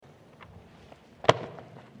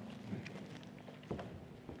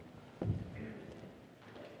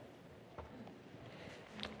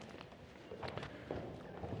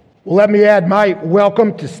Well, let me add my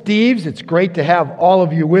welcome to Steve's. It's great to have all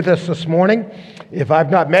of you with us this morning. If I've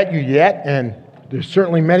not met you yet, and there's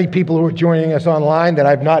certainly many people who are joining us online that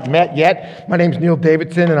I've not met yet, my name's Neil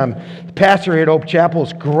Davidson, and I'm the pastor here at Hope Chapel.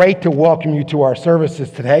 It's great to welcome you to our services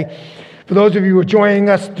today. For those of you who are joining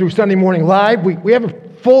us through Sunday Morning Live, we have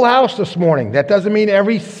a full house this morning. That doesn't mean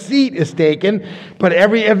every seat is taken, but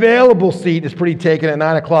every available seat is pretty taken at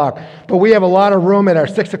 9 o'clock. But we have a lot of room at our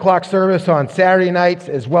 6 o'clock service on Saturday nights,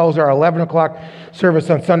 as well as our 11 o'clock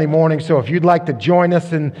service on Sunday morning. So if you'd like to join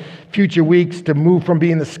us in future weeks to move from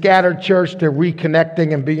being the scattered church to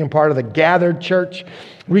reconnecting and being part of the gathered church,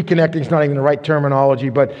 reconnecting is not even the right terminology,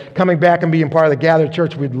 but coming back and being part of the gathered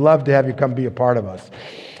church, we'd love to have you come be a part of us.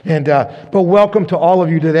 But welcome to all of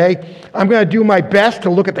you today. I'm going to do my best to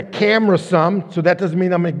look at the camera some, so that doesn't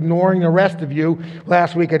mean I'm ignoring the rest of you.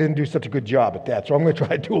 Last week I didn't do such a good job at that, so I'm going to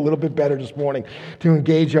try to do a little bit better this morning to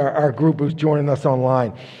engage our group who's joining us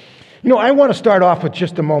online. You know, I want to start off with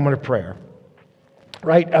just a moment of prayer,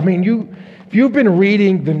 right? I mean, if you've been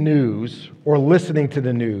reading the news or listening to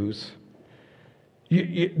the news,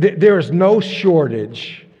 there is no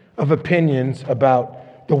shortage of opinions about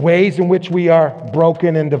the ways in which we are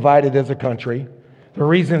broken and divided as a country, the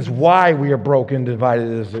reasons why we are broken and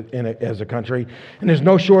divided as a country, and there's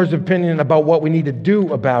no shortage of opinion about what we need to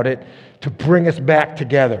do about it to bring us back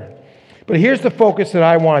together. But here's the focus that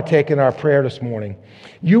I want to take in our prayer this morning.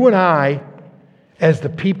 You and I, as the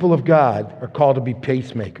people of God, are called to be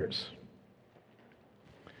peacemakers.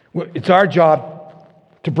 It's our job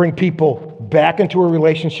to bring people back into a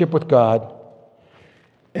relationship with God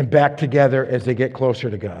and back together as they get closer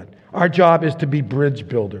to God. Our job is to be bridge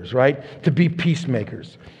builders, right? To be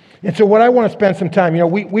peacemakers. And so what I want to spend some time,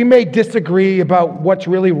 we may disagree about what's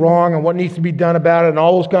really wrong and what needs to be done about it and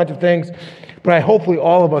all those kinds of things, but hopefully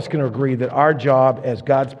all of us can agree that our job as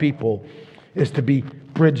God's people is to be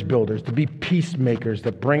bridge builders, to be peacemakers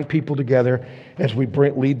that bring people together as we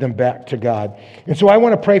lead them back to God. And so I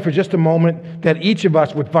want to pray for just a moment that each of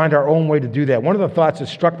us would find our own way to do that. One of the thoughts that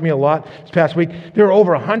struck me a lot this past week, there are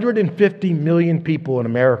over 150 million people in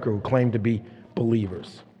America who claim to be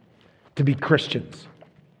believers, to be Christians.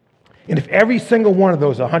 And if every single one of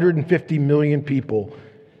those 150 million people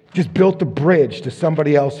just built a bridge to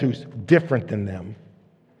somebody else who's different than them,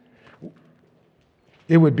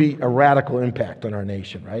 it would be a radical impact on our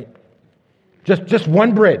nation, right? Just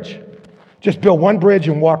one bridge. Just build one bridge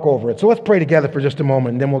and walk over it. So let's pray together for just a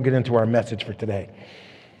moment, and then we'll get into our message for today.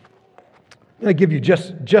 I'm going to give you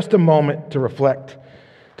just a moment to reflect,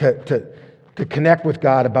 to connect with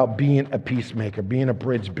God about being a peacemaker, being a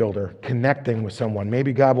bridge builder, connecting with someone.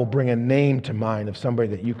 Maybe God will bring a name to mind of somebody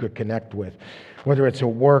that you could connect with, whether it's at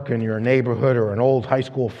work in your neighborhood or an old high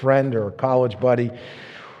school friend or a college buddy,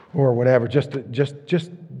 or whatever. Just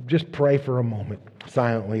pray for a moment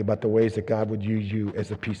silently about the ways that God would use you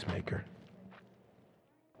as a peacemaker.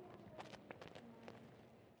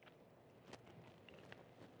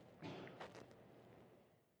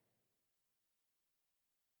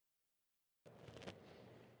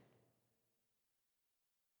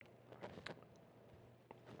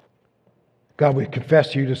 God, we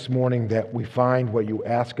confess to you this morning that we find what you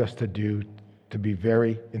ask us to do to be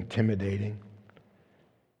very intimidating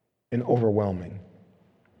and overwhelming.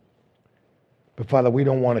 But Father, we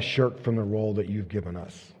don't want to shirk from the role that you've given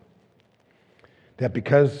us. That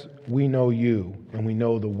because we know you and we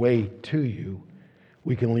know the way to you,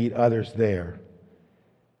 we can lead others there.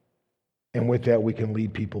 And with that, we can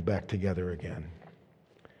lead people back together again.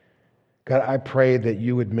 God, I pray that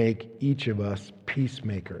you would make each of us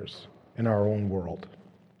peacemakers in our own world.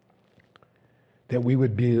 That we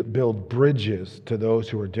would build bridges to those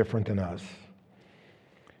who are different than us.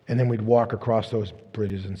 And then we'd walk across those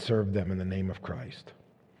bridges and serve them in the name of Christ.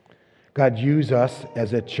 God, use us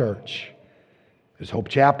as a church, as Hope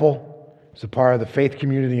Chapel, as a part of the faith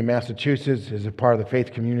community in Massachusetts, as a part of the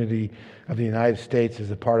faith community of the United States,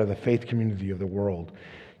 as a part of the faith community of the world.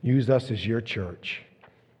 Use us as your church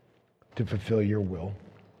to fulfill your will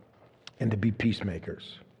and to be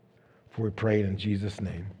peacemakers. For we pray it in Jesus'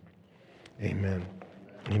 name. Amen.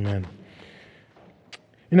 Amen.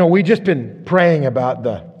 We've just been praying about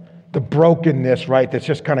the brokenness, right, that's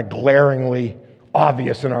just kind of glaringly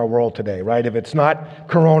obvious in our world today, right? If it's not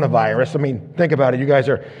coronavirus, I mean, think about it. You guys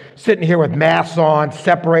are sitting here with masks on,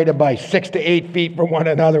 separated by 6 to 8 feet from one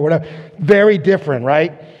another, whatever. Very different,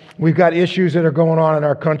 right? We've got issues that are going on in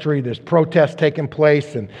our country. There's protests taking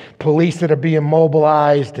place and police that are being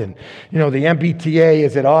mobilized. And, the MBTA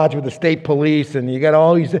is at odds with the state police. And you got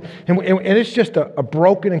all these, and it's just a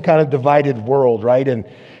broken and kind of divided world, right? And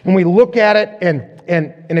we look at it, and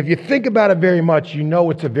if you think about it very much,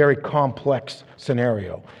 it's a very complex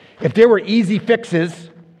scenario. If there were easy fixes,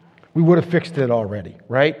 we would have fixed it already,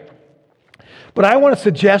 right? But I want to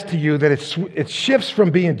suggest to you that it shifts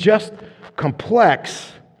from being just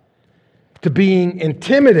complex to being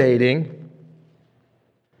intimidating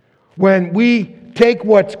when we take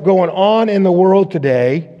what's going on in the world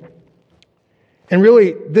today, and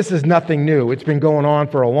really, this is nothing new. It's been going on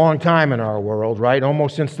for a long time in our world, right?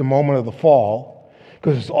 Almost since the moment of the fall,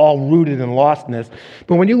 because it's all rooted in lostness.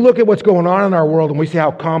 But when you look at what's going on in our world and we see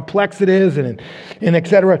how complex it is and et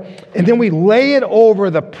cetera, and then we lay it over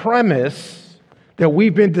the premise that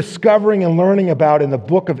we've been discovering and learning about in the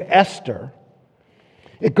book of Esther,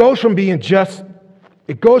 it goes from being just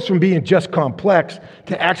complex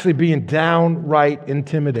to actually being downright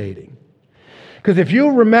intimidating. Because if you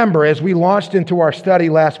remember, as we launched into our study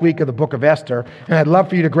last week of the book of Esther, and I'd love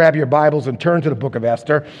for you to grab your Bibles and turn to the book of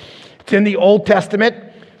Esther. It's in the Old Testament.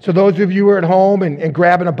 So those of you who are at home and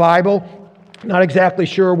grabbing a Bible, not exactly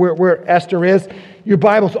sure where Esther is, your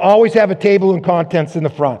Bibles always have a table and contents in the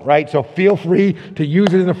front, right? So feel free to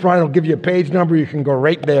use it in the front. It'll give you a page number. You can go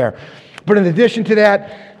right there. But in addition to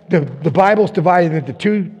that, the Bible's divided into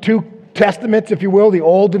two testaments, if you will, the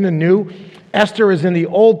Old and the New. Esther is in the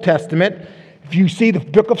Old Testament. If you see the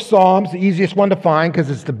book of Psalms, the easiest one to find because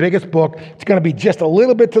it's the biggest book, it's going to be just a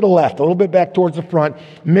little bit to the left, a little bit back towards the front,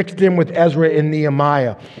 mixed in with Ezra and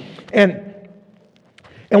Nehemiah. And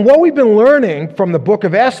what we've been learning from the book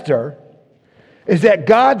of Esther is that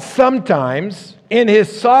God sometimes, in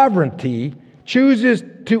his sovereignty, chooses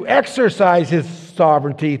to exercise his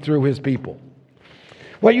sovereignty through his people.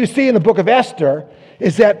 What you see in the book of Esther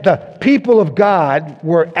is that the people of God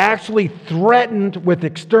were actually threatened with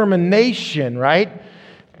extermination, right?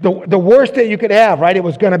 The worst that you could have, right? It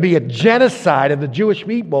was going to be a genocide of the Jewish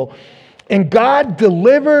people. And God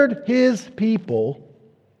delivered his people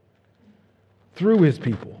through his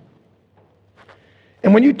people.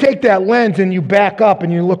 And when you take that lens and you back up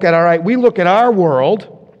and you look at, all right, we look at our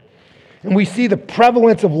world and we see the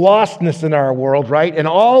prevalence of lostness in our world, right? And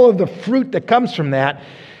all of the fruit that comes from that.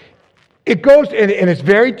 It goes, and it's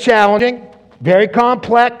very challenging, very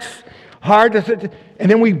complex, hard to,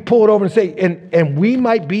 and then we pull it over and say, and we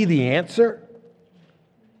might be the answer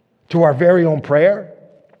to our very own prayer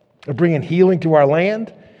of bringing healing to our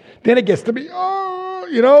land. Then it gets to be,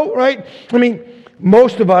 right? I mean,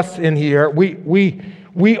 most of us in here,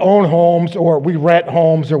 we own homes or we rent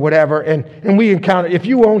homes or whatever, and we encounter, if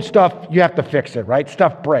you own stuff, you have to fix it, right?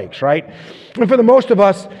 Stuff breaks, right? And for the most of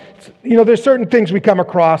us, there's certain things we come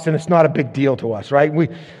across and it's not a big deal to us, right?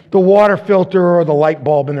 The water filter or the light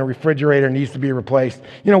bulb in the refrigerator needs to be replaced.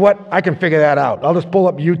 You know what? I can figure that out. I'll just pull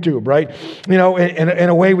up YouTube, right?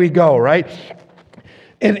 And away we go, right?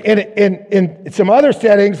 And in some other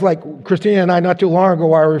settings, like Christina and I not too long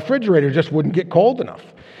ago, our refrigerator just wouldn't get cold enough.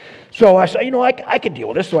 So I said, I could deal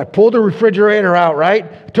with this. So I pulled the refrigerator out,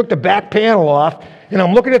 right? Took the back panel off, and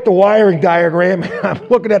I'm looking at the wiring diagram. I'm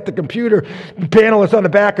looking at the computer the panel that's on the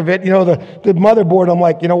back of it, the motherboard. I'm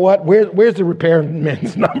like, you know what? Where's the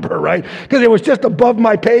repairman's number, right? Because it was just above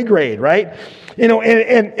my pay grade, right?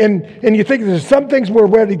 And you think there's some things we're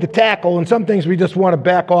ready to tackle, and some things we just want to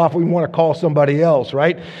back off. We want to call somebody else,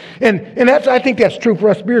 right? And I think that's true for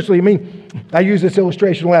us spiritually. I mean, I used this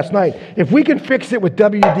illustration last night. If we can fix it with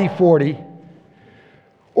WD-40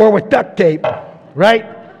 or with duct tape, right?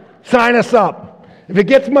 Sign us up. If it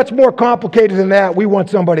gets much more complicated than that, we want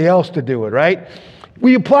somebody else to do it, right?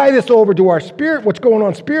 We apply this over to our spirit, what's going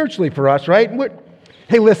on spiritually for us, right?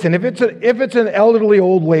 Hey, listen, if it's an elderly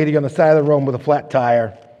old lady on the side of the road with a flat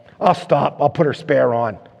tire, I'll stop. I'll put her spare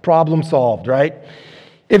on. Problem solved, right?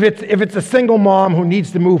 If it's a single mom who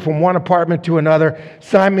needs to move from one apartment to another,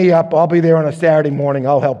 sign me up. I'll be there on a Saturday morning.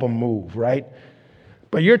 I'll help them move, right?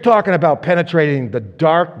 But you're talking about penetrating the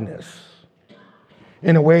darkness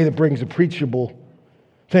in a way that brings appreciable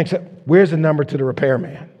things. Where's the number to the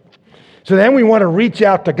repairman? So then we want to reach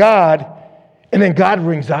out to God, and then God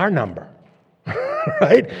rings our number,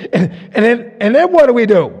 right? And then what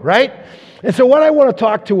do, right? And so what I want to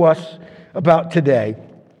talk to us about today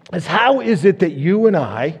is how is it that you and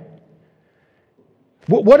I,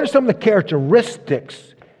 what are some of the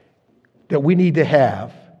characteristics that we need to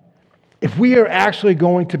have if we are actually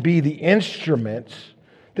going to be the instruments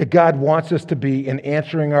that God wants us to be in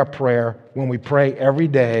answering our prayer when we pray every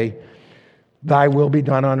day, thy will be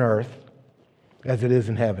done on earth as it is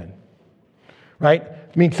in heaven, right?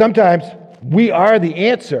 I mean, sometimes we are the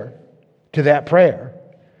answer to that prayer,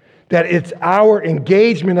 that it's our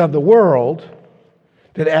engagement of the world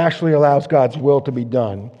that actually allows God's will to be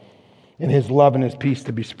done and his love and his peace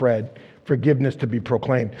to be spread, forgiveness to be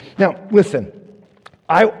proclaimed. Now, listen,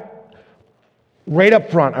 right up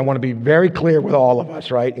front, I want to be very clear with all of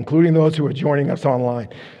us, right, including those who are joining us online.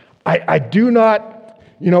 I do not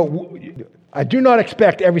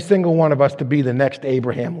expect every single one of us to be the next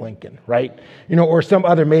Abraham Lincoln, right? Or some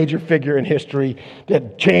other major figure in history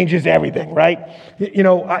that changes everything, right?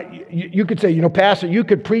 You could say, Pastor, you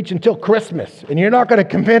could preach until Christmas, and you're not going to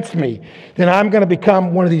convince me that I'm going to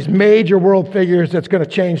become one of these major world figures that's going to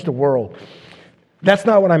change the world. That's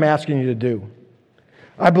not what I'm asking you to do.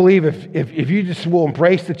 I believe if you just will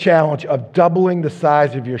embrace the challenge of doubling the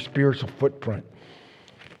size of your spiritual footprint,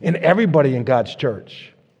 and everybody in God's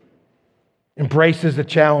church embraces the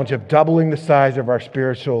challenge of doubling the size of our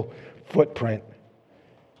spiritual footprint,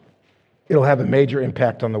 it'll have a major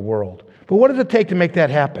impact on the world. But what does it take to make that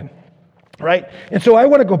happen? Right? And so I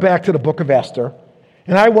want to go back to the book of Esther,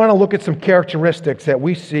 and I want to look at some characteristics that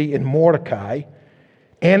we see in Mordecai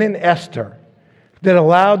and in Esther that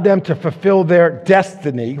allowed them to fulfill their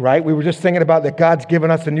destiny, right? We were just thinking about that God's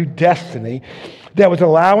given us a new destiny that was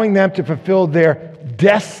allowing them to fulfill their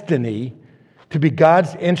destiny to be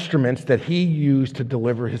God's instruments that he used to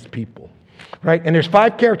deliver his people, right? And there's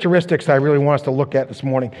 5 characteristics I really want us to look at this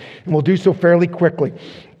morning, and we'll do so fairly quickly.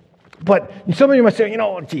 But some of you might say,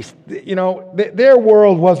 geez, their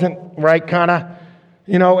world wasn't right, kind of,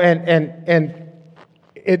 and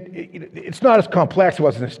it's not as complex, it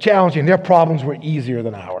wasn't as challenging. Their problems were easier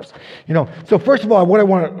than ours. So first of all, I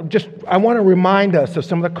want to remind us of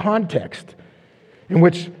some of the context in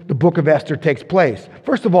which the book of Esther takes place.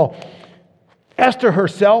 First of all, Esther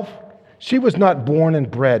herself, she was not born and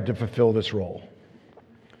bred to fulfill this role.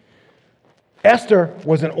 Esther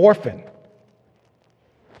was an orphan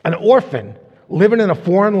living in a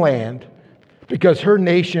foreign land because her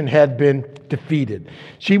nation had been defeated.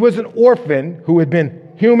 She was an orphan who had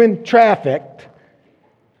been human trafficked,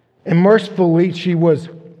 and mercifully she was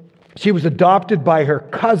adopted by her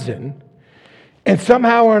cousin, and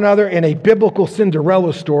somehow or another in a biblical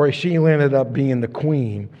Cinderella story, she ended up being the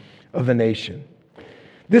queen of the nation.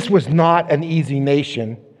 This was not an easy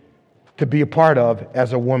nation to be a part of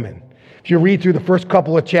as a woman. If you read through the first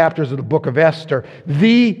couple of chapters of the book of Esther,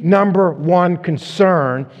 the number one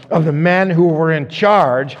concern of the men who were in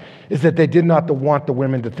charge is that they did not want the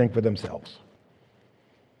women to think for themselves.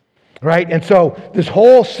 Right? And so this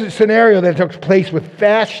whole scenario that took place with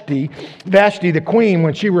Vashti the queen,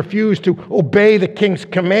 when she refused to obey the king's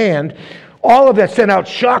command, all of that sent out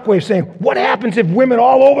shockwaves saying, what happens if women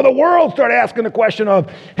all over the world start asking the question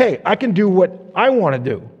of, hey, I can do what I want to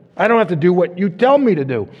do. I don't have to do what you tell me to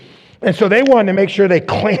do. And so they wanted to make sure they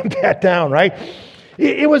clamped that down, right?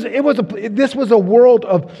 This was a world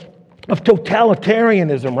of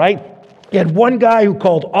totalitarianism, right? You had one guy who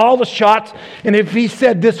called all the shots, and if he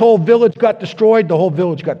said this whole village got destroyed, the whole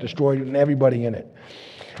village got destroyed and everybody in it.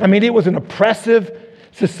 I mean, it was an oppressive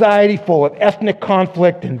society full of ethnic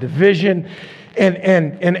conflict and division and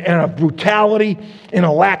a brutality and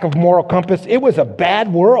a lack of moral compass. It was a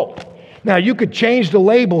bad world. Now, you could change the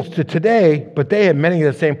labels to today, but they had many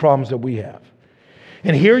of the same problems that we have.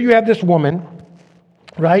 And here you have this woman,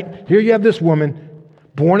 right? Here you have this woman,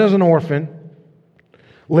 born as an orphan,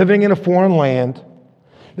 living in a foreign land,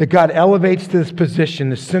 that God elevates to this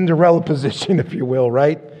position, this Cinderella position, if you will,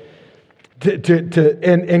 right?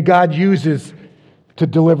 And God uses to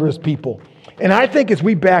deliver his people. And I think as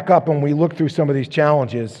we back up and we look through some of these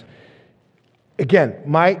challenges, again,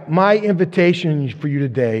 my invitation for you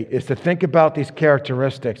today is to think about these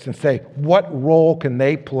characteristics and say, what role can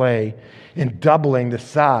they play in doubling the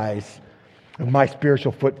size of my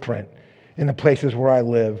spiritual footprint in the places where I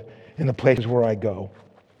live, in the places where I go?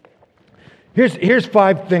 Here's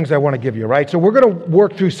 5 things I want to give you, right? So we're going to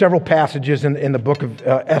work through several passages in the book of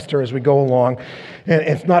Esther as we go along. And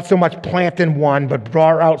it's not so much planting one, but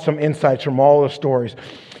draw out some insights from all the stories.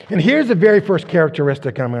 And here's the very first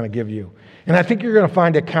characteristic I'm going to give you. And I think you're going to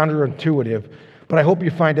find it counterintuitive, but I hope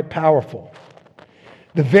you find it powerful.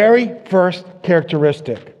 The very first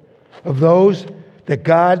characteristic of those that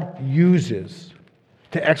God uses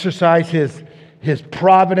to exercise his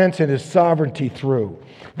providence and his sovereignty through,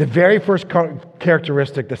 the very first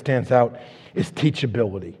characteristic that stands out is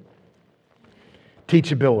teachability.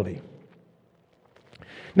 Teachability.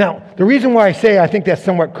 Now, the reason why I think that's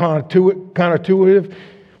somewhat counterintuitive,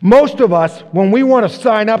 most of us, when we want to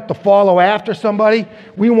sign up to follow after somebody,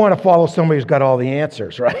 we want to follow somebody who's got all the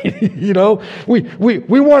answers, right?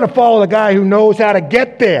 We want to follow the guy who knows how to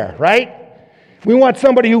get there, right? We want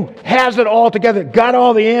somebody who has it all together, got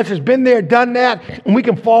all the answers, been there, done that, and we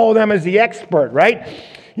can follow them as the expert, right?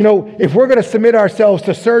 If we're going to submit ourselves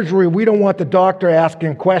to surgery, we don't want the doctor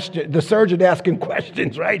asking questions, the surgeon asking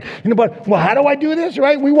questions, right? But, well, how do I do this,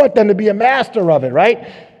 right? We want them to be a master of it, right?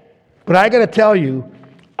 But I got to tell you,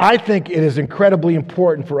 I think it is incredibly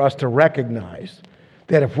important for us to recognize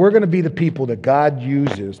that if we're going to be the people that God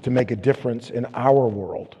uses to make a difference in our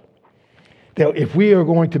world, that if we are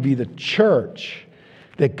going to be the church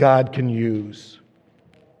that God can use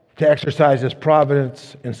to exercise His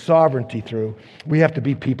providence and sovereignty through, we have to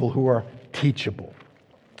be people who are teachable.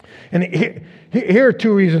 And here are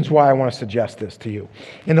two reasons why I want to suggest this to you.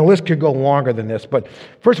 And the list could go longer than this, but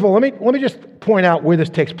first of all, let me just point out where this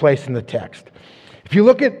takes place in the text. If you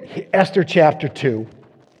look at Esther chapter 2,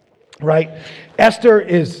 right? Esther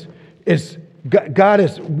is God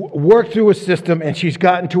has worked through a system, and she's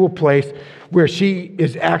gotten to a place where she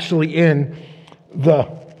is actually in the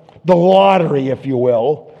lottery, if you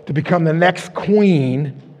will, to become the next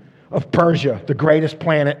queen of Persia, the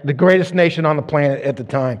greatest nation on the planet at the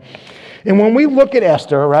time. And when we look at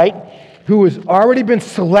Esther, right, who has already been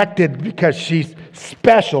selected because she's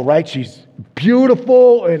special, right? She's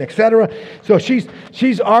beautiful and etc. So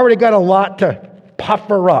she's already got a lot to puff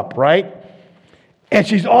her up, right? And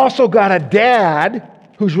she's also got a dad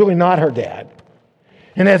who's really not her dad.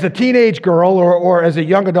 And as a teenage girl or as a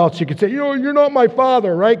young adult, she could say, you're not my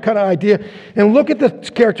father, right? Kind of idea. And look at the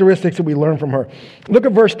characteristics that we learn from her. Look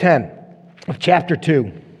at verse 10 of chapter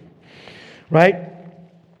 2, right?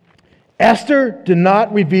 Esther did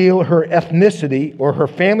not reveal her ethnicity or her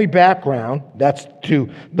family background, that's to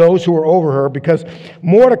those who were over her, because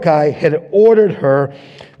Mordecai had ordered her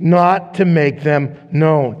not to make them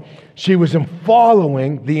known. She was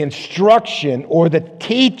following the instruction or the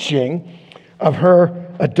teaching of her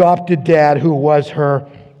adopted dad, who was her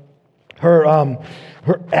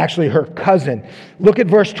cousin. Look at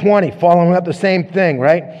verse 20, following up the same thing,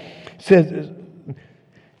 right? It says,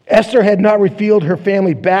 Esther had not revealed her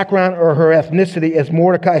family background or her ethnicity as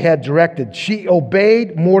Mordecai had directed. She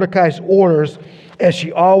obeyed Mordecai's orders as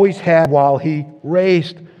she always had while he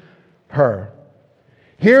raised her.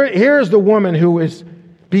 Here's the woman who is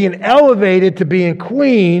being elevated to being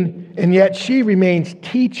queen, and yet she remains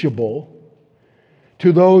teachable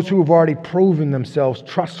to those who have already proven themselves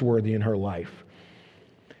trustworthy in her life.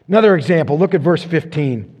 Another example, look at verse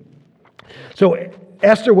 15. So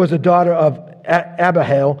Esther was a daughter of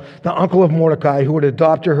Abihail, the uncle of Mordecai, who had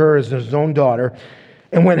adopted her as his own daughter.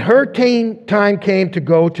 And when her time came to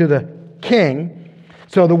go to the king,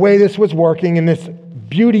 so the way this was working in this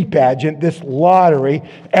beauty pageant, this lottery,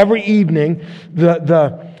 every evening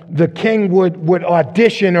the king would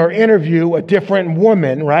audition or interview a different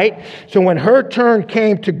woman, right? So when her turn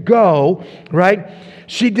came to go, right,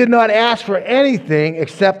 she did not ask for anything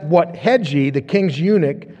except what Hegai, the king's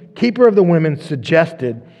eunuch, keeper of the women,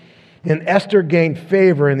 suggested. And Esther gained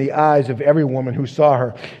favor in the eyes of every woman who saw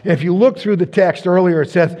her. And if you look through the text earlier, it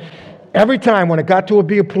says every time when it got to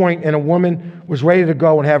be a point and a woman was ready to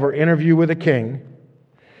go and have her interview with a king,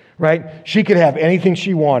 right, she could have anything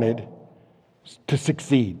she wanted to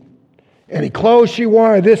succeed. Any clothes she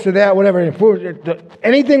wanted, this or that, whatever.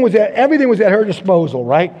 Everything was at her disposal,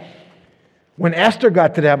 right? When Esther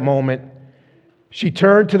got to that moment, she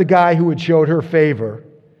turned to the guy who had showed her favor,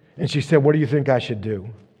 and she said, "What do you think I should do?"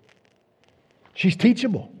 She's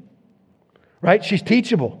teachable, right? She's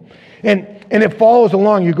teachable. And it follows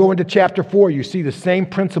along. You go into chapter 4, you see the same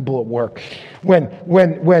principle at work.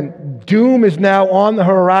 When doom is now on the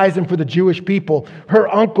horizon for the Jewish people, her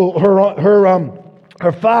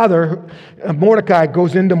father, Mordecai,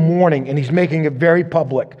 goes into mourning, and he's making it very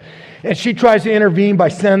public. And she tries to intervene by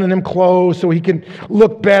sending him clothes so he can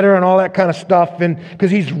look better and all that kind of stuff. And because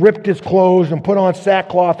he's ripped his clothes and put on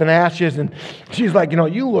sackcloth and ashes. And she's like,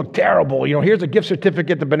 you look terrible. Here's a gift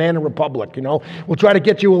certificate to Banana Republic. We'll try to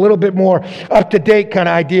get you a little bit more up to date kind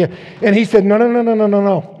of idea. And he said, no.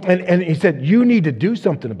 And he said, you need to do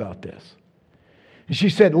something about this. And she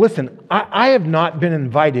said, listen, I have not been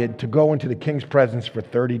invited to go into the king's presence for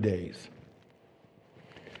 30 days.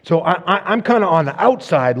 So I'm kind of on the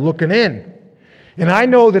outside looking in. And I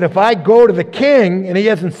know that if I go to the king and he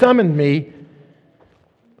hasn't summoned me,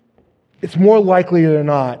 it's more likely than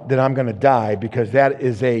not that I'm going to die, because that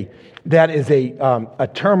is a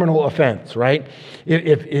terminal offense, right?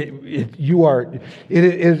 If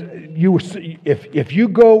you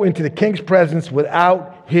go into the king's presence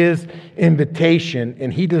without his invitation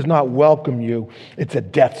and he does not welcome you, it's a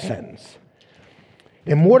death sentence.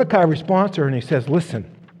 And Mordecai responds to her and he says,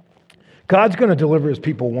 listen, God's going to deliver his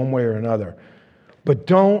people one way or another, but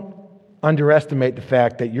don't underestimate the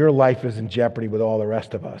fact that your life is in jeopardy with all the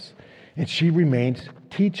rest of us. And she remains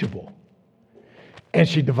teachable. And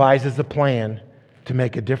she devises a plan to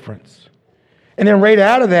make a difference. And then right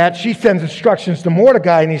out of that, she sends instructions to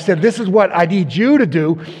Mordecai, and he said, this is what I need you to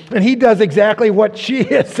do. And he does exactly what she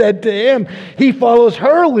has said to him. He follows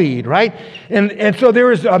her lead, right? And so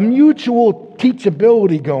there is a mutual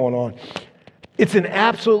teachability going on. It's an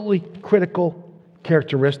absolutely critical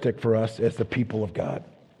characteristic for us as the people of God.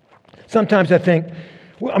 Sometimes I think,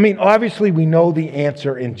 obviously we know the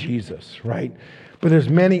answer in Jesus, right? But there's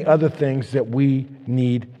many other things that we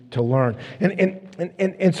need to learn.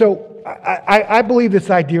 And so I believe this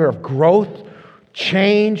idea of growth,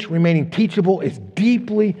 change, remaining teachable is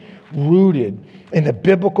deeply rooted in the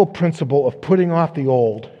biblical principle of putting off the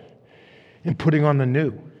old and putting on the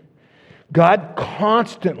new. God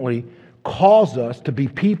constantly calls us to be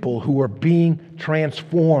people who are being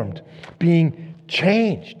transformed, being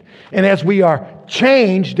changed. And as we are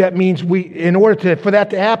changed, that means for that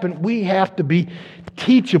to happen, we have to be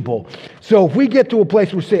teachable. So if we get to a place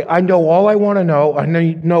where we say, I know all I want to know, I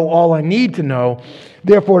know all I need to know,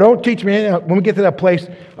 therefore don't teach me anything. When we get to that place,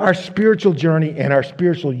 our spiritual journey and our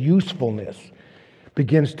spiritual usefulness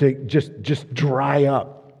begins to just dry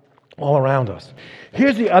up all around us.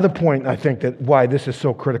 Here's the other point, I think, that why this is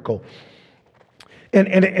so critical. And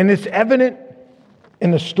it's evident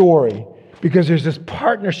in the story because there's this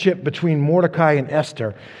partnership between Mordecai and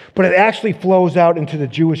Esther, but it actually flows out into the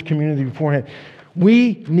Jewish community beforehand.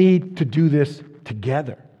 We need to do this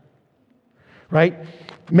together, right?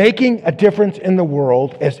 Making a difference in the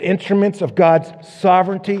world as instruments of God's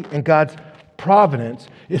sovereignty and God's providence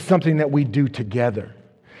is something that we do together.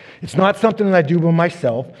 It's not something that I do by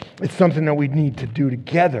myself. It's something that we need to do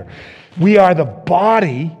together. We are the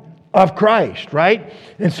body of Christ, right?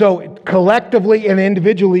 And so collectively and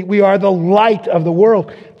individually, we are the light of the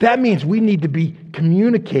world. That means we need to be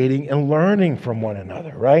communicating and learning from one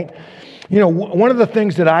another, right? One of the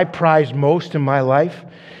things that I prize most in my life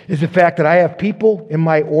is the fact that I have people in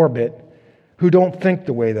my orbit who don't think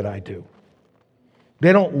the way that I do.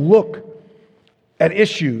 They don't look at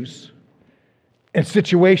issues and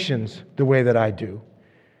situations the way that I do.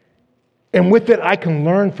 And with it, I can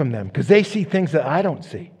learn from them because they see things that I don't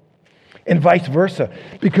see. And vice versa,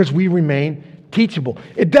 because we remain teachable.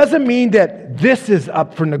 It doesn't mean that this is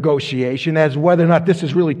up for negotiation as whether or not this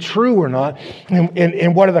is really true or not,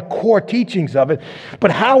 and what are the core teachings of it,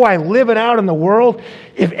 but how I live it out in the world.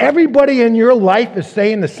 If everybody in your life is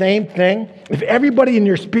saying the same thing, if everybody in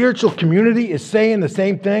your spiritual community is saying the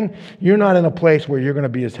same thing, you're not in a place where you're going to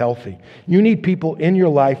be as healthy. You need people in your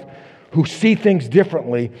life who see things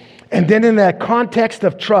differently, and then in that context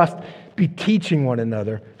of trust, be teaching one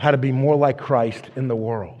another how to be more like Christ in the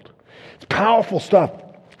world. It's powerful stuff.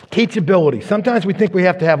 Teachability. Sometimes we think we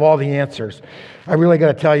have to have all the answers. I really got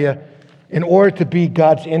to tell you, in order to be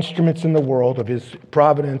God's instruments in the world of His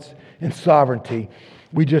providence and sovereignty,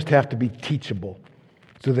 we just have to be teachable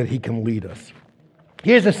so that He can lead us.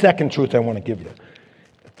 Here's the second truth I want to give you.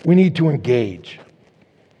 We need to engage.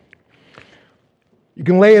 You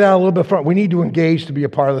can lay it out a little bit front. We need to engage to be a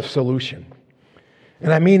part of the solution.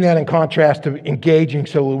 And I mean that in contrast to engaging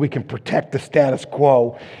so that we can protect the status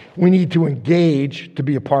quo. We need to engage to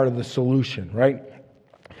be a part of the solution, right?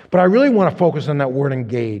 But I really want to focus on that word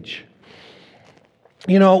engage.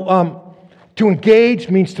 To engage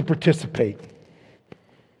means to participate,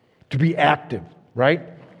 to be active, right?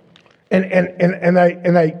 And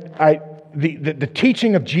the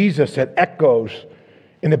teaching of Jesus that echoes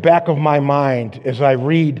in the back of my mind as I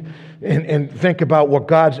read and think about what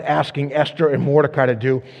God's asking Esther and Mordecai to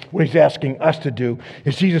do, what He's asking us to do,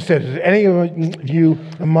 is Jesus says, if any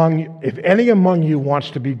among you wants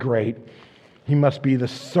to be great, he must be the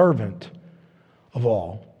servant of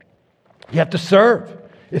all. You have to serve.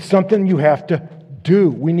 It's something you have to do.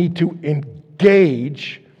 We need to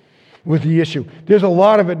engage with the issue. There's a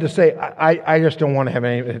lot of it to say, I just don't want to have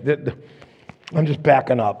any, I'm just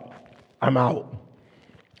backing up. I'm out.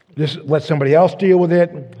 Just let somebody else deal with it.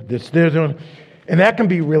 And that can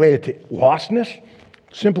be related to lostness,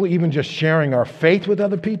 simply even just sharing our faith with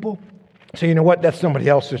other people. So you know what? That's somebody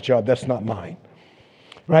else's job. That's not mine.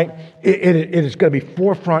 Right? It is going to be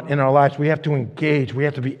forefront in our lives. We have to engage. We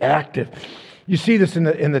have to be active. You see this in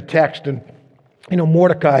the text. And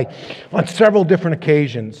Mordecai, on several different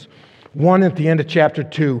occasions, one at the end of chapter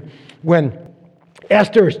 2, when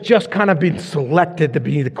Esther has just kind of been selected to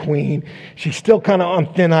be the queen. She's still kind of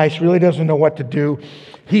on thin ice, really doesn't know what to do.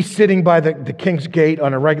 He's sitting by the king's gate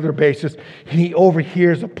on a regular basis, and he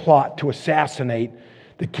overhears a plot to assassinate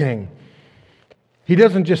the king. He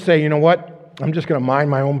doesn't just say, you know what, I'm just going to mind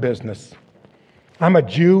my own business. I'm a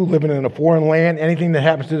Jew living in a foreign land. Anything that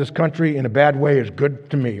happens to this country in a bad way is good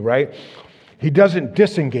to me, right? He doesn't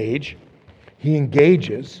disengage. He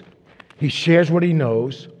engages. He shares what he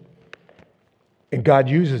knows. and God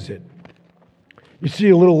uses it. You see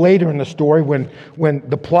a little later in the story when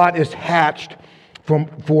the plot is hatched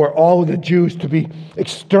for all of the Jews to be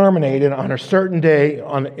exterminated on a certain day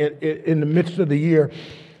in the midst of the year,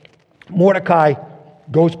 Mordecai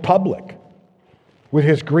goes public with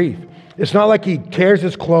his grief. It's not like he tears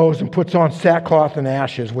his clothes and puts on sackcloth and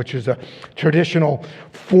ashes, which is a traditional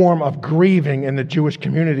form of grieving in the Jewish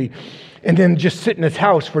community, and then just sit in his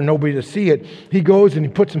house for nobody to see it. He goes and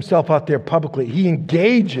he puts himself out there publicly. He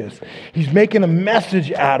engages. He's making a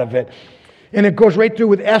message out of it. And it goes right through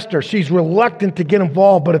with Esther. She's reluctant to get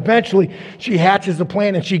involved, but eventually she hatches a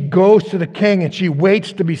plan and she goes to the king and she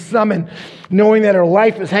waits to be summoned, knowing that her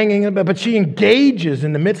life is hanging in, but she engages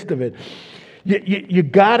in the midst of it. You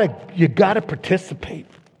gotta participate.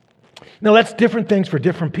 Now that's different things for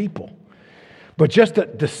different people. But just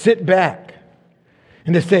to sit back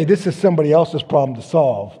and to say, this is somebody else's problem to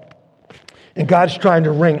solve. And God's trying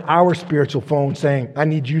to ring our spiritual phone saying, I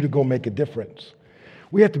need you to go make a difference.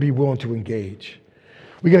 We have to be willing to engage.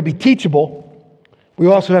 We got to be teachable. We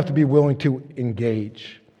also have to be willing to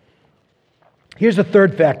engage. Here's the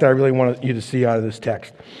third fact that I really want you to see out of this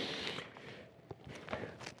text.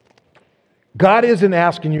 God isn't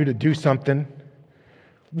asking you to do something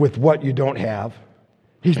with what you don't have.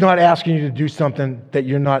 He's not asking you to do something that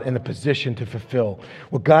you're not in a position to fulfill.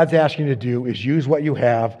 What God's asking you to do is use what you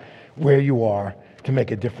have where you are to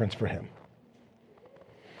make a difference for Him.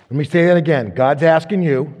 Let me say that again. God's asking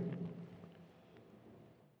you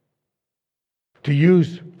to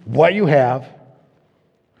use what you have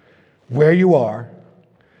where you are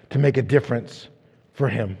to make a difference for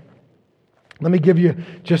Him. Let me give you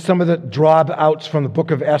just some of the dropouts from the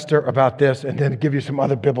book of Esther about this, and then give you some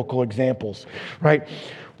other biblical examples, right?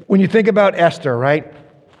 When you think about Esther, right?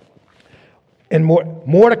 And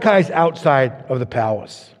Mordecai's outside of the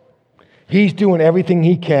palace. He's doing everything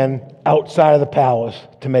he can outside of the palace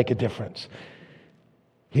to make a difference.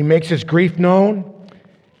 He makes his grief known.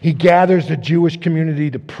 He gathers the Jewish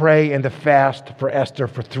community to pray and to fast for Esther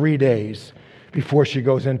for 3 days before she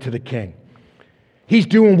goes into the king. He's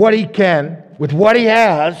doing what he can with what he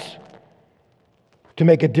has to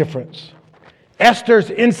make a difference. Esther's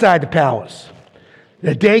inside the palace.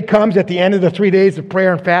 The day comes at the end of the 3 days of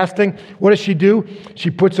prayer and fasting. What does she do? She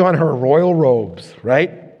puts on her royal robes,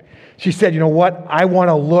 right? She said, you know what? I want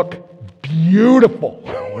to look beautiful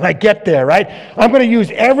when I get there, right? I'm going to use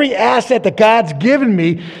every asset that God's given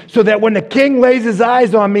me so that when the king lays his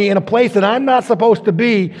eyes on me in a place that I'm not supposed to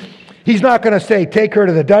be, he's not going to say, take her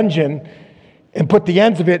to the dungeon and put the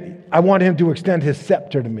ends of it. I want him to extend his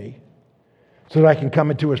scepter to me so that I can come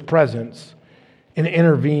into his presence and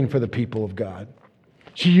intervene for the people of God.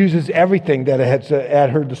 She uses everything that is at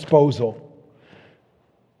her disposal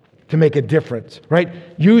to make a difference, right?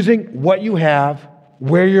 Using what you have,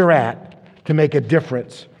 where you're at, to make a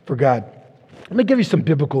difference for God. Let me give you some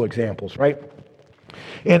biblical examples, right?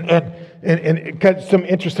 And got some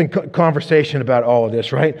interesting conversation about all of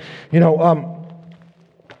this, right? You know,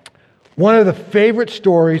 one of the favorite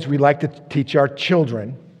stories we like to teach our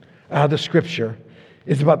children out of the Scripture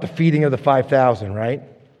is about the feeding of the 5,000, right?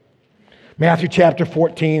 Matthew chapter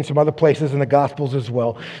 14, some other places in the Gospels as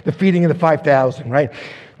well. The feeding of the 5,000, right?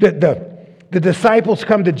 The disciples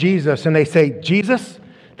come to Jesus and they say, Jesus,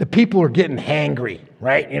 the people are getting hangry,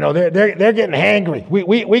 right? You know, they're getting hangry.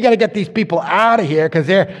 We got to get these people out of here because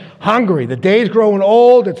they're hungry. The day's growing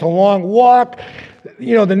old. It's a long walk.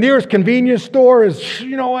 You know, the nearest convenience store is,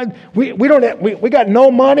 you know, we got no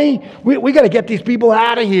money. We got to get these people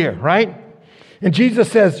out of here, right? And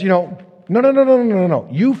Jesus says, you know, no.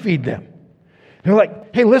 You feed them. And they're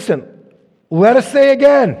like, hey, listen, let us say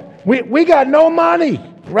again, we got no money,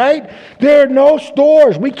 right? There are no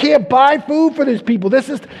stores. We can't buy food for these people.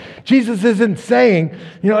 Jesus isn't saying,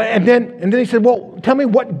 you know, and then he said, well, tell me,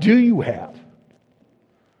 what do you have?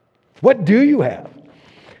 What do you have?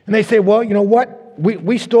 And they say, well, you know what?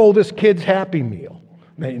 We stole this kid's Happy Meal.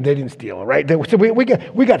 They didn't steal it, right? So we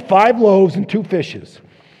got 5 loaves and 2 fishes.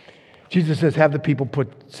 Jesus says, have the people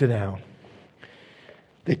sit down.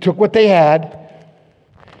 They took what they had,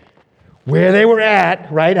 where they were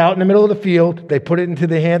at, right, out in the middle of the field. They put it into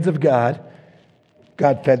the hands of God.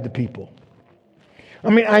 God fed the people.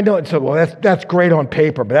 I mean, I know it's that's great on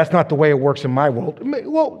paper, but that's not the way it works in my world.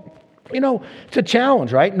 Well, you know, it's a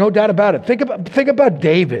challenge, right? No doubt about it. Think about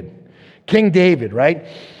David. King David, right?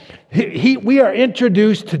 We are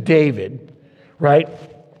introduced to David, right?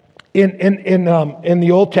 In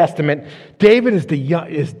the Old Testament, David is the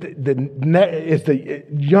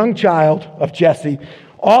young child of Jesse.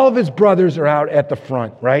 All of his brothers are out at the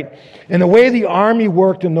front, right? And the way the army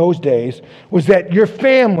worked in those days was that your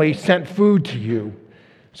family sent food to you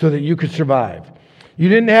so that you could survive. You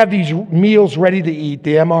didn't have these meals ready to eat,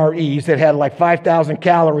 the MREs, that had like 5,000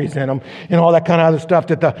 calories in them and all that kind of other stuff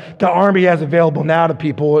that the Army has available now to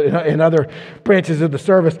people in other branches of the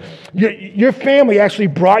service. Your family actually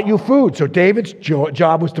brought you food. So David's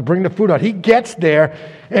job was to bring the food out. He gets there,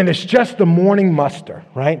 and it's just the morning muster,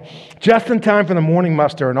 right? Just in time for the morning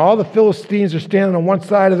muster. And all the Philistines are standing on one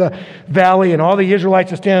side of the valley, and all the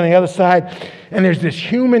Israelites are standing on the other side. And there's this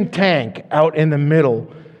human tank out in the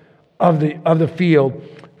middle of the field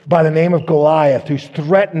by the name of Goliath, who's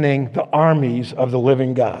threatening the armies of the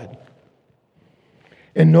living God.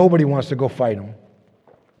 And nobody wants to go fight him.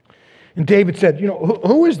 And David said,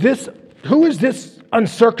 who is this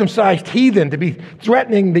uncircumcised heathen to be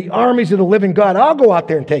threatening the armies of the living God? I'll go out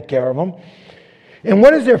there and take care of him. And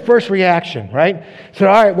what is their first reaction, right? So,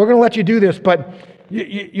 all right, we're going to let you do this, but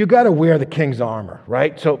you got to wear the king's armor,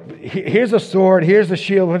 right? So here's a sword, here's a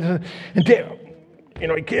shield. And David, he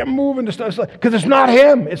can't move into stuff because it's not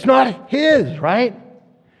him. It's not his, right?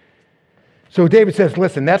 So David says,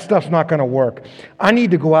 listen, that stuff's not going to work. I need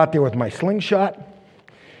to go out there with my slingshot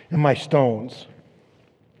and my stones,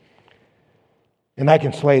 and I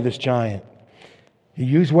can slay this giant. He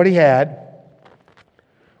used what he had,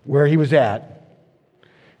 where he was at,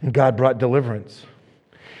 and God brought deliverance.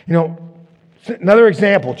 Another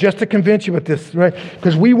example, just to convince you with this, right?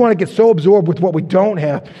 Because we want to get so absorbed with what we don't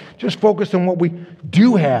have, just focus on what we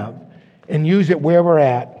do have and use it where we're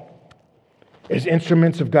at as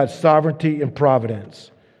instruments of God's sovereignty and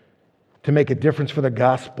providence to make a difference for the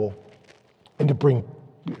gospel and to bring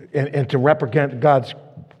and to represent God's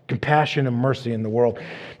compassion and mercy in the world.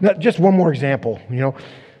 Now, just one more example,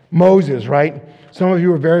 Moses, right? Some of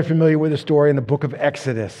you are very familiar with the story in the book of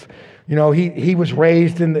Exodus. He was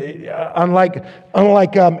raised in unlike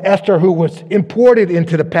Esther, who was imported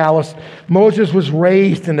into the palace. Moses was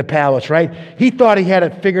raised in the palace, right? He thought he had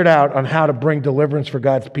it figured out on how to bring deliverance for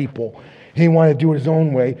God's people. He wanted to do it his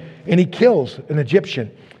own way, and he kills an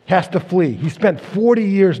Egyptian, has to flee. He spent 40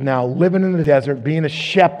 years now living in the desert, being a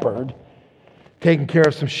shepherd, taking care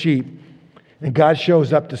of some sheep, and God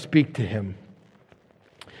shows up to speak to him.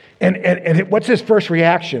 And what's his first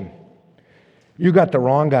reaction? You got the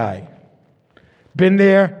wrong guy. Been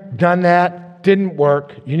there, done that, didn't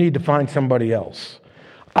work. You need to find somebody else.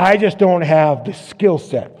 I just don't have the skill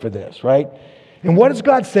set for this, right? And what does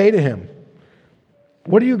God say to him?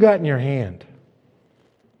 What do you got in your hand?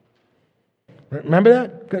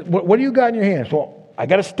 Remember that? What do you got in your hands? Well, I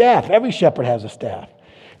got a staff. Every shepherd has a staff.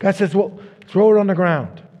 God says, well, throw it on the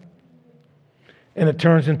ground. And it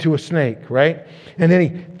turns into a snake, right? And then he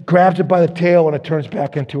grabs it by the tail and it turns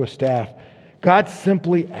back into a staff. God's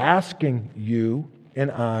simply asking you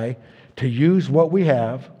and I to use what we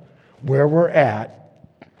have, where we're at,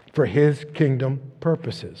 for his kingdom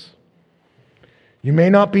purposes. You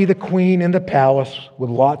may not be the queen in the palace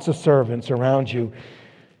with lots of servants around you.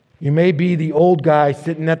 You may be the old guy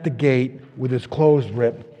sitting at the gate with his clothes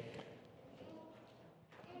ripped.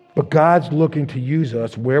 But God's looking to use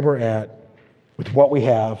us where we're at with what we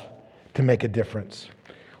have to make a difference.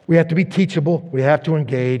 We have to be teachable. We have to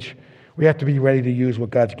engage. We have to be ready to use what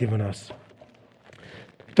God's given us.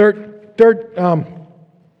 Fourth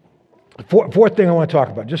thing I want to talk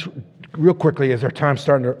about, just real quickly as our time's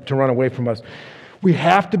starting to run away from us. We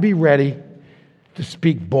have to be ready to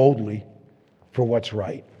speak boldly for what's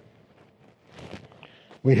right.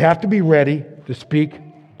 We have to be ready to speak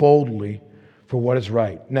boldly for what is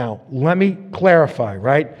right. Now, let me clarify,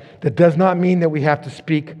 right? That does not mean that we have to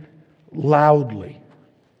speak loudly.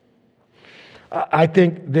 I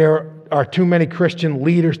think there are too many Christian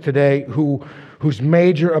leaders today whose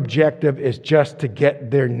major objective is just to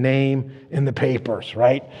get their name in the papers,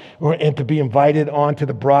 right? And to be invited onto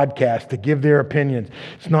the broadcast to give their opinions.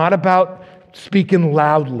 It's not about speaking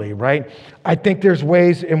loudly, right? I think there's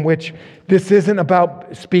ways in which this isn't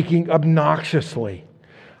about speaking obnoxiously.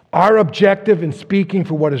 Our objective in speaking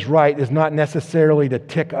for what is right is not necessarily to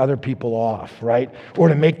tick other people off, right? Or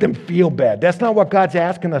to make them feel bad. That's not what God's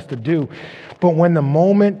asking us to do. But when the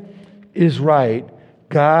moment is right,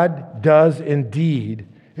 God does indeed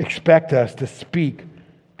expect us to speak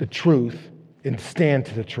the truth and stand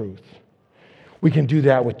to the truth. We can do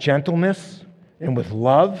that with gentleness and with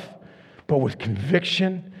love, but with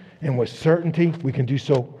conviction and with certainty, we can do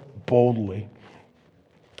so boldly.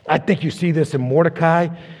 I think you see this in Mordecai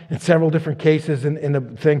in several different cases in the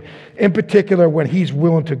thing. In particular, when he's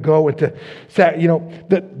willing to go into,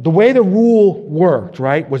 the way the rule worked,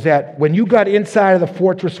 right, was that when you got inside of the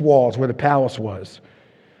fortress walls where the palace was,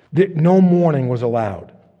 no mourning was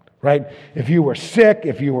allowed, right? If you were sick,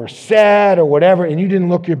 if you were sad or whatever, and you didn't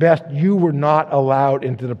look your best, you were not allowed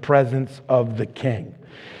into the presence of the king.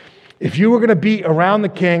 If you were going to be around the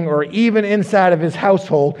king or even inside of his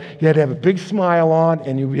household, you had to have a big smile on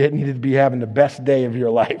and you needed to be having the best day of your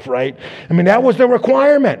life, right? I mean, that was the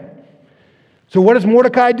requirement. So what does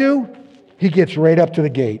Mordecai do? He gets right up to the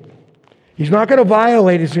gate. He's not going to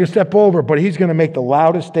violate, he's going to step over, but he's going to make the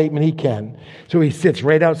loudest statement he can. So he sits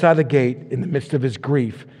right outside the gate in the midst of his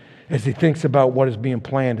grief as he thinks about what is being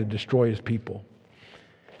planned to destroy his people.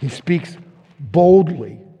 He speaks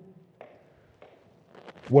boldly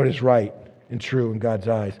what is right and true in God's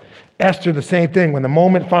eyes. Esther, the same thing. When the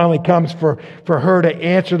moment finally comes for her to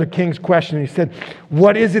answer the king's question, he said,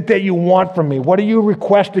 what is it that you want from me? What are you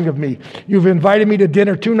requesting of me? You've invited me to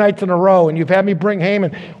dinner 2 nights in a row, and you've had me bring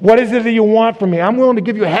Haman. What is it that you want from me? I'm willing to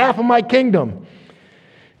give you half of my kingdom.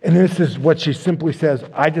 And this is what she simply says,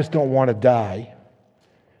 I just don't want to die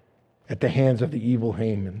at the hands of the evil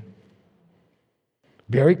Haman.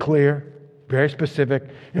 Very clear. Very specific.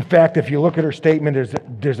 In fact, if you look at her statement,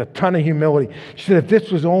 there's a ton of humility. She said, if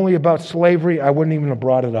this was only about slavery, I wouldn't even have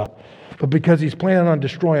brought it up. But because he's planning on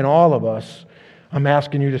destroying all of us, I'm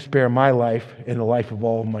asking you to spare my life and the life of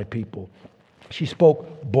all of my people. She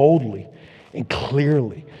spoke boldly and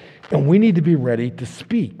clearly. And we need to be ready to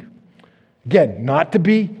speak. Again, not to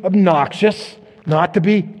be obnoxious, not to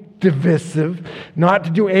be divisive, not to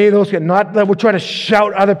do any of those, not that we're trying to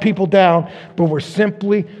shout other people down, but we're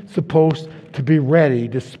simply supposed to be ready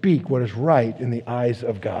to speak what is right in the eyes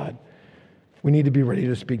of God. We need to be ready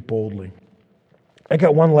to speak boldly. I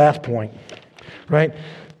got one last point, right?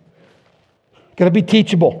 Got to be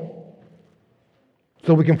teachable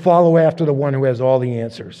so we can follow after the one who has all the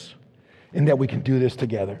answers and that we can do this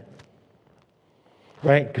together,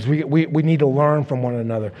 right? Because we need to learn from one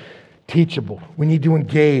another. Teachable. We need to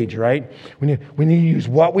engage, right? We need to use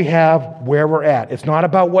what we have where we're at. It's not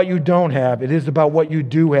about what you don't have. It is about what you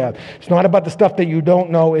do have. It's not about the stuff that you don't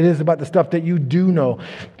know. It is about the stuff that you do know.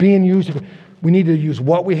 Being used, we need to use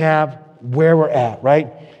what we have where we're at,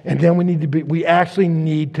 right? And then we actually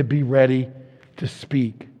need to be ready to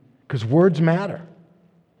speak because words matter,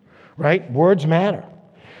 right? Words matter.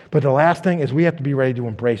 But the last thing is we have to be ready to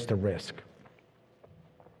embrace the risk.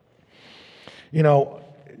 You know,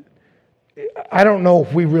 I don't know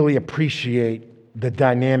if we really appreciate the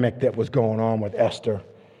dynamic that was going on with Esther.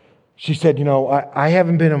 She said, you know, I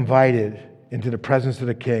haven't been invited into the presence of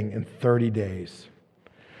the king in 30 days,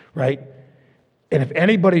 right? And if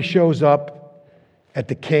anybody shows up at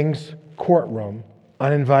the king's courtroom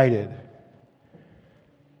uninvited,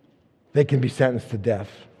 they can be sentenced to death.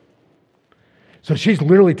 So she's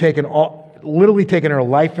literally taken her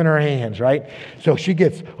life in her hands, right? So she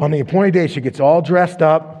gets, on the appointed day, she gets all dressed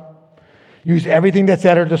up, use everything that's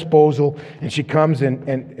at her disposal, and she comes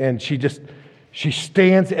and she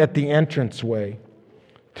stands at the entranceway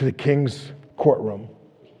to the king's courtroom.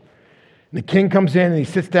 And the king comes in and he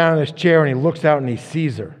sits down in his chair and he looks out and he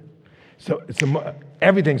sees her. So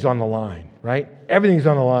everything's on the line, right? Everything's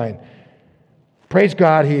on the line. Praise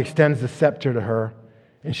God, he extends the scepter to her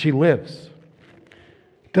and she lives.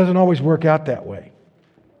 It doesn't always work out that way.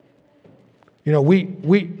 You know, we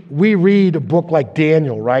read a book like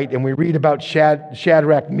Daniel, right? And we read about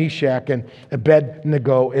Shadrach, Meshach, and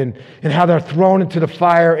Abednego and how they're thrown into the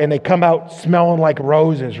fire and they come out smelling like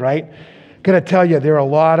roses, right? I'm going to tell you, there are a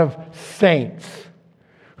lot of saints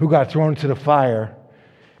who got thrown into the fire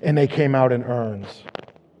and they came out in urns.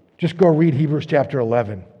 Just go read Hebrews chapter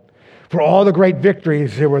 11. For all the great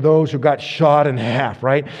victories, there were those who got shot in half,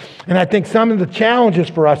 right? And I think some of the challenges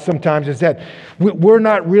for us sometimes is that we're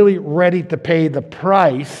not really ready to pay the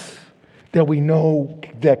price that we know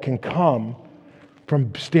that can come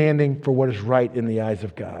from standing for what is right in the eyes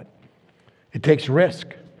of God. It takes risk.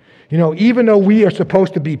 You know, even though we are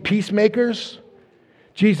supposed to be peacemakers,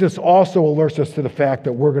 Jesus also alerts us to the fact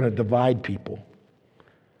that we're going to divide people.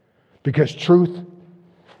 Because truth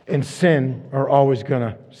and sin are always going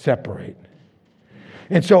to separate.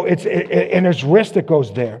 And so there's risk that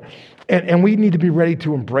goes there. And we need to be ready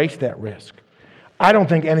to embrace that risk. I don't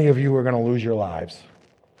think any of you are going to lose your lives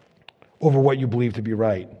over what you believe to be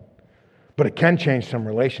right. But it can change some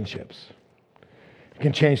relationships. It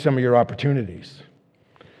can change some of your opportunities.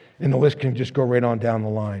 And the list can just go right on down the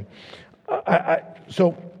line.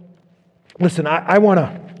 So, listen, I want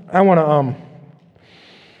to,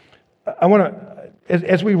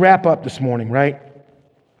 as we wrap up this morning, right?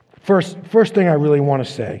 First thing I really want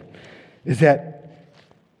to say is that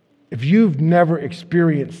if you've never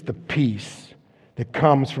experienced the peace that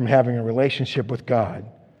comes from having a relationship with God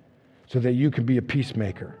so that you can be a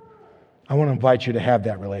peacemaker, I want to invite you to have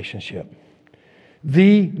that relationship.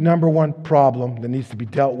 The number one problem that needs to be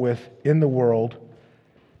dealt with in the world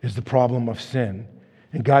is the problem of sin.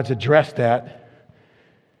 And God's addressed that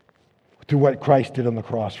through what Christ did on the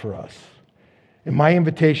cross for us. And my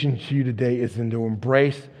invitation to you today is to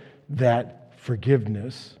embrace that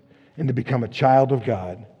forgiveness and to become a child of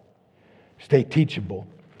God, stay teachable,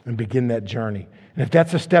 and begin that journey. And if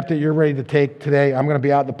that's a step that you're ready to take today, I'm going to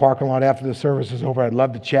be out in the parking lot after the service is over. I'd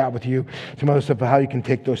love to chat with you, some other stuff about how you can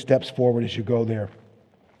take those steps forward as you go there.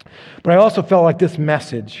 But I also felt like this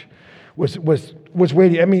message was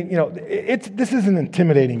weighty. I mean, this is an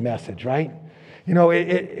intimidating message, right?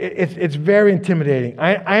 It's very intimidating.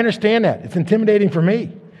 I understand that. It's intimidating for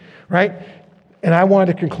me, right? And I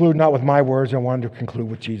wanted to conclude not with my words. I wanted to conclude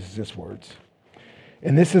with Jesus' words.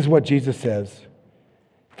 And this is what Jesus says.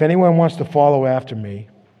 If anyone wants to follow after me,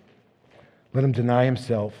 let him deny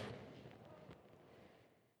himself,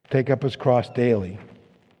 take up his cross daily,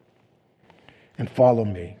 and follow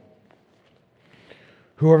me.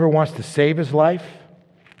 Whoever wants to save his life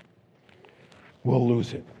will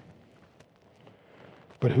lose it.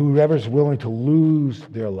 But whoever's willing to lose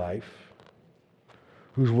their life,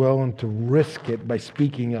 who's willing to risk it by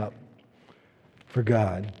speaking up for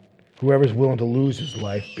God, whoever's willing to lose his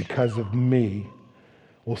life because of me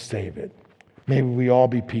will save it. Maybe we all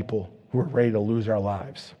be people who are ready to lose our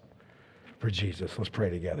lives for Jesus. Let's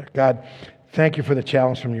pray together. God, thank you for the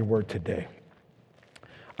challenge from your word today.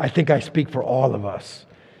 I think I speak for all of us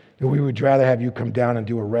that we would rather have you come down and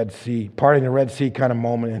do a Red Sea, parting the Red Sea kind of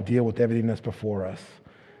moment and deal with everything that's before us.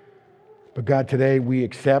 But God, today we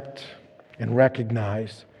accept and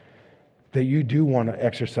recognize that you do want to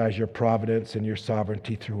exercise your providence and your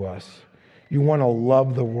sovereignty through us. You want to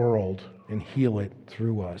love the world and heal it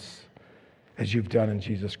through us, as you've done in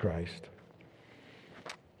Jesus Christ.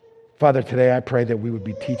 Father, today I pray that we would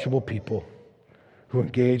be teachable people who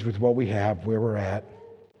engage with what we have, where we're at,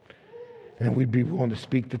 and we'd be willing to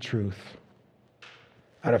speak the truth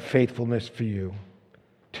out of faithfulness for you,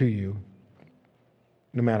 to you,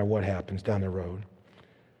 no matter what happens down the road.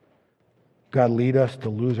 God, lead us to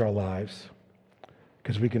lose our lives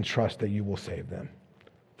because we can trust that you will save them.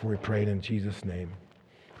 For we pray it in Jesus' name.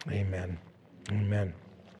 Amen. Amen.